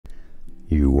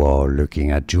You are looking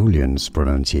at Julian's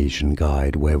pronunciation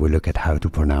guide, where we look at how to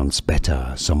pronounce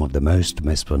better some of the most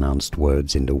mispronounced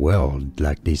words in the world,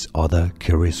 like this other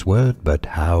curious word. But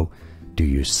how do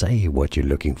you say what you're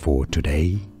looking for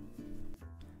today?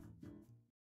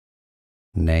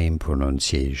 Name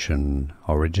pronunciation,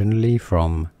 originally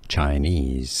from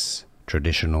Chinese,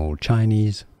 traditional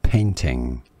Chinese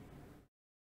painting.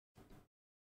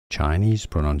 Chinese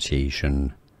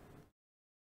pronunciation,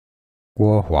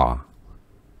 Guo Hua.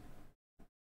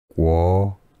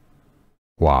 Guo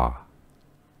Hua.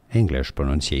 English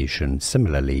pronunciation,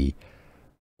 similarly,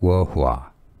 Guo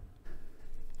Hua.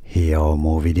 Here are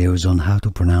more videos on how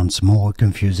to pronounce more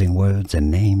confusing words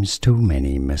and names too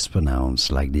many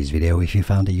mispronounced. Like this video if you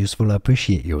found it useful. I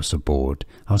appreciate your support.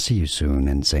 I'll see you soon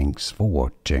and thanks for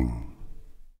watching.